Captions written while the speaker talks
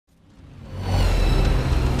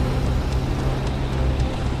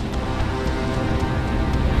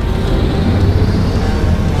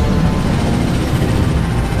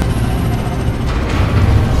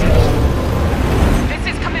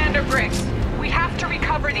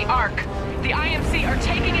the IMC are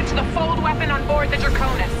taking it to the fold weapon on board the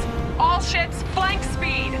Draconis. All ships, flank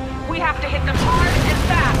speed. We have to hit them hard and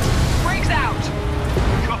fast. Briggs out.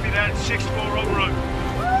 Copy that, 6-4 en route.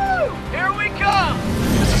 Woo! Here we come!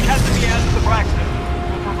 This is Captain Diaz of the Braxton.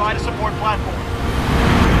 We'll provide a support platform.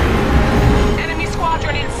 Enemy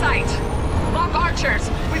squadron in sight. Lock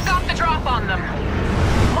archers. We've got the drop on them.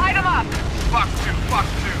 Light them up. Fuck two.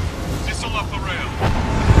 Missile off the rail.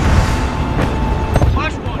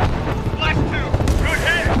 Flash 1. Flash 2.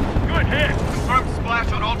 Good hit. Confirmed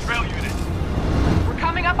splash on all trail units. We're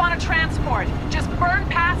coming up on a transport. Just burn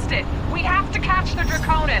past it. We have to catch the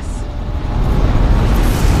Draconis.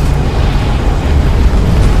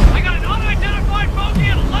 I got an unidentified bogey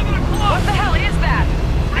at 11 o'clock! What the hell is that?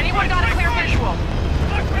 Anyone got a clear visual?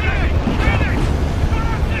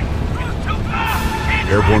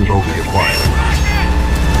 Airborne bogey acquired.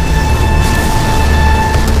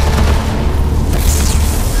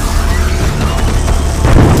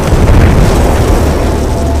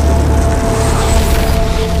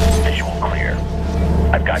 Visual clear.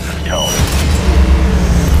 I've got this tone.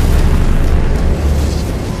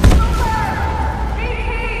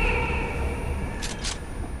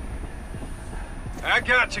 I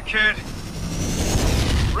got you, kid.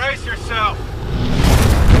 Brace yourself.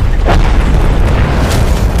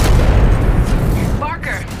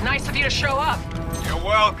 Barker, nice of you to show up. You're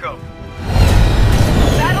welcome.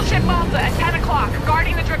 Battleship Malta at 10 o'clock,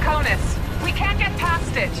 guarding the Draconis. We can't get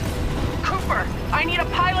past it. Cooper, I need a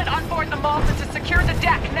pilot on board the Malta to secure the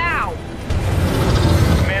deck now.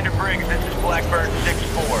 Commander Briggs, this is Blackbird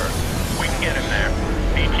 6-4. We can get him there.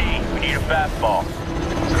 PT, we need a fastball.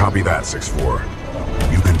 Copy that, 6-4.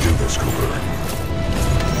 You can do this, Cooper.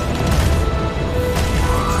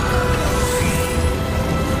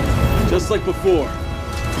 Just like before.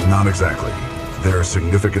 Not exactly. There are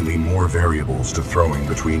significantly more variables to throwing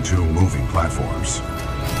between two moving platforms.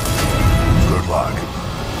 Good luck.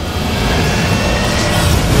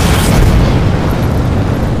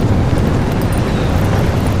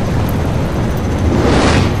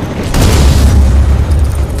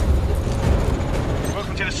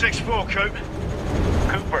 Welcome to the 6-4, Coop.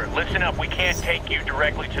 Cooper, listen up. We can't take you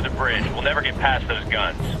directly to the bridge. We'll never get past those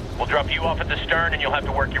guns. We'll drop you off at the stern and you'll have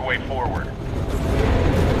to work your way forward.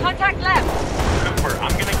 Contact left. Cooper,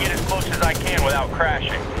 I'm gonna get as close as I can without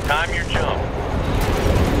crashing. Time your jump.